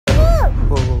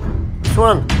Which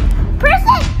one? Press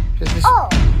it. Press this. Oh.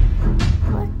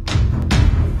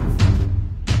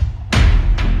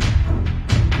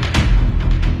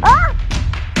 Ah.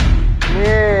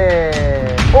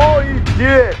 Yeah. Oh, you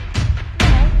did.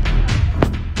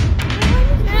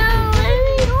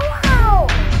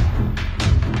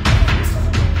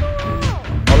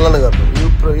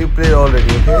 You played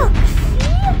already, okay?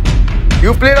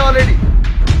 You played already.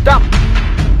 Stop.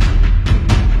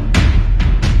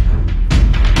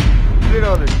 You played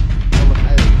already. Come on,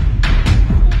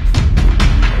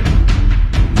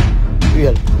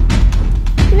 real.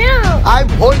 No. I'm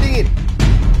holding it.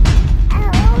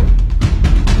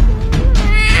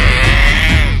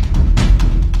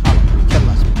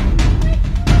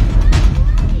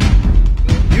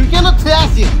 You cannot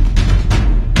thrash it.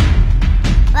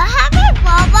 What happened,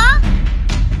 Baba?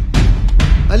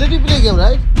 I let you play a game,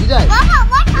 right? Did I? Baba,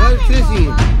 what happened, thrashing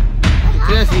Baba? it.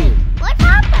 Thrashing it. What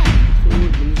happened?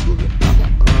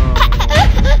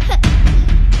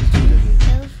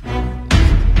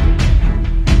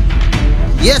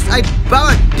 Yes, I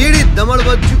did it. Damal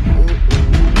Baju.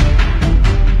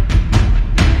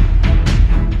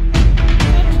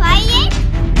 Try it?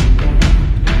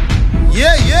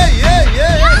 Yeah.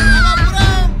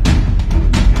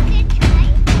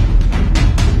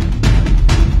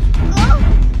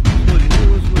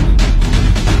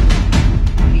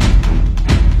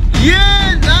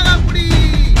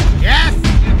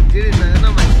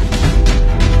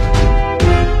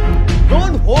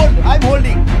 I'm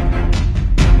holding.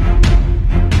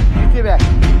 Stay back.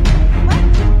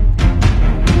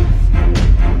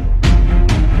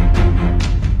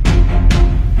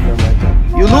 No, my turn.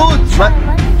 You lose.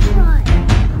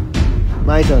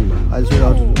 My turn now. I'll show you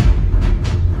how to do it.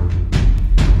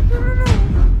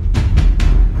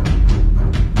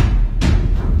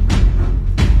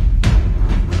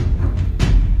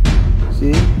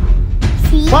 See?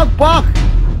 Park.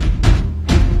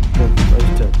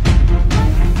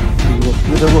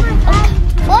 Go.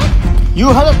 What? You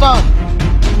had a turn.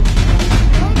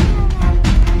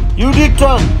 You did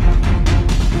turn.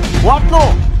 What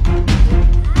no?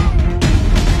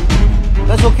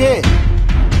 That's okay.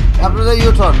 After that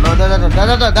your turn. No, that.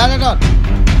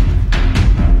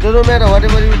 Doesn't matter.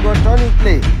 Whatever you got turn, you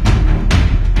play.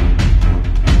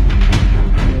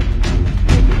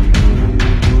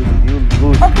 You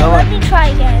lose. Okay, let me try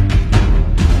again.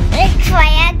 Let's try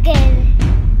again.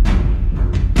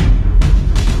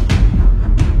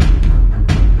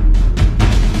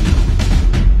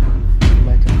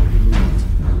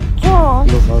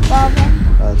 Baba.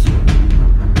 Also. You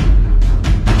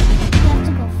have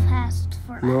to go fast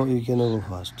for that. No, you cannot go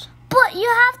fast. But you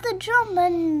have to jump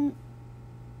and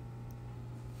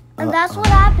that's what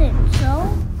happened, so?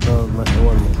 One more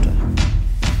time.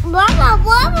 Mama,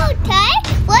 one more time?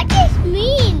 What does this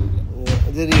mean?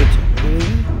 There you go.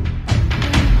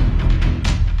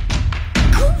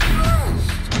 Go fast.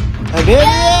 I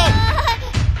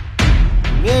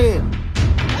made it.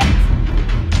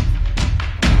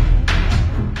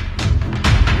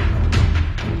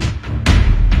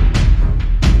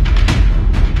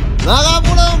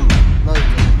 Nagapuram.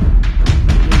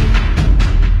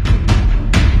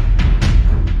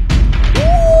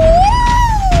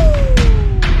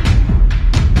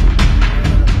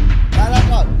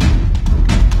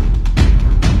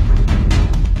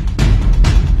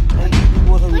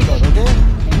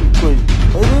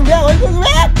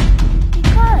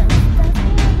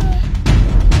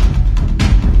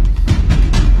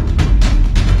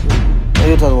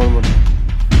 One more time.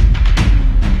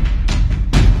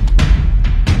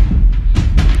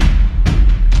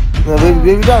 No,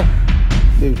 baby done.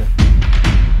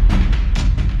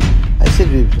 I said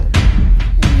baby done.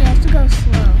 You have to go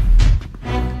slow.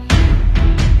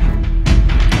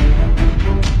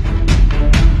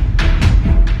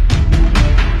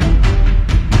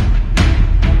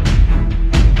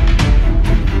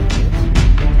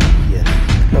 Yes.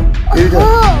 No, baby done.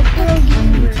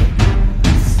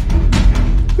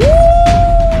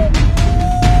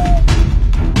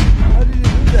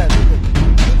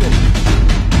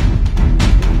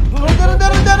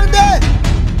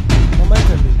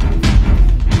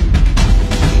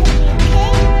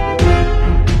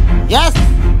 Yes!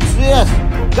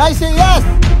 Guys, say yes!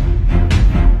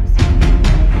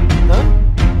 Huh?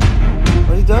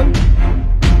 Are you done?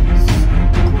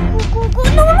 Go.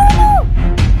 No.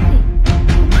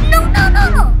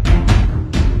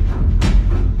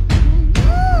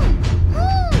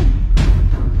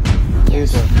 Your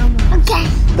turn. Okay.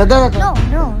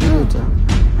 No. Your turn.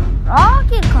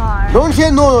 Rocket car. Don't say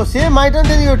no. Say my turn,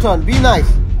 then your turn. Be nice.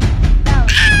 No.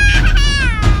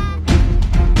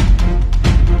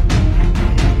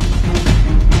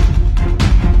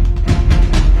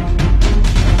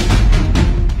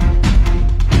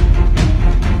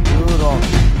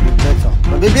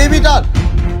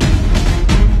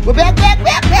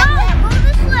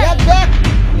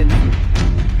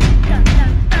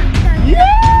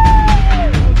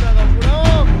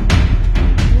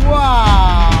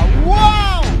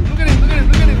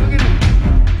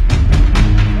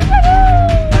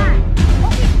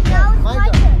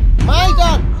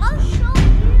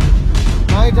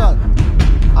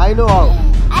 know how.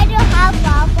 I don't have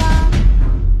Baba.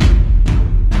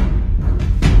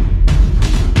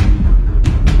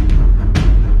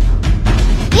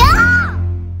 Yeah!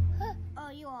 Oh,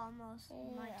 you almost.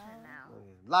 My turn now.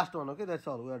 Okay. Last one, okay? That's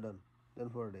all. We are done. Done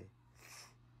for a day.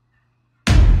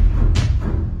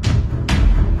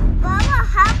 Baba,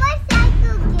 how about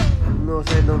cycle game? No,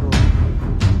 say no, no.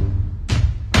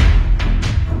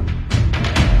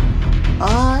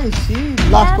 I see.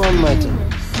 Last one, my turn.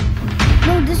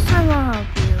 No, this time I'll help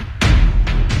you.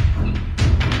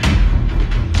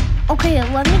 Okay,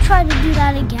 let me try to do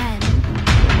that again.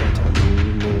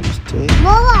 No mistake.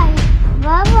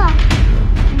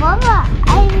 Baba,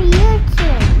 I'm here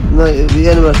too. No, the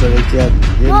anniversary. It's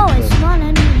No, it's not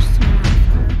Ender's turn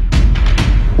after.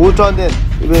 Who turn then?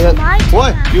 My turn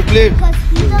What? after, You played? because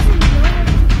he doesn't know what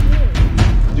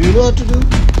to Do you know what to do? do.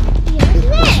 This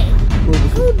way.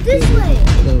 Go this way.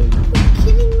 No. Are you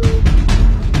kidding me?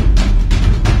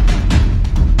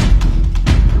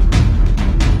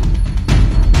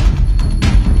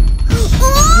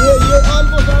 Yeah,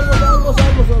 almost.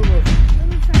 Let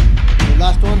me try. The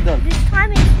last one done. This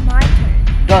time it's my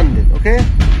turn. Done then,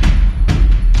 okay?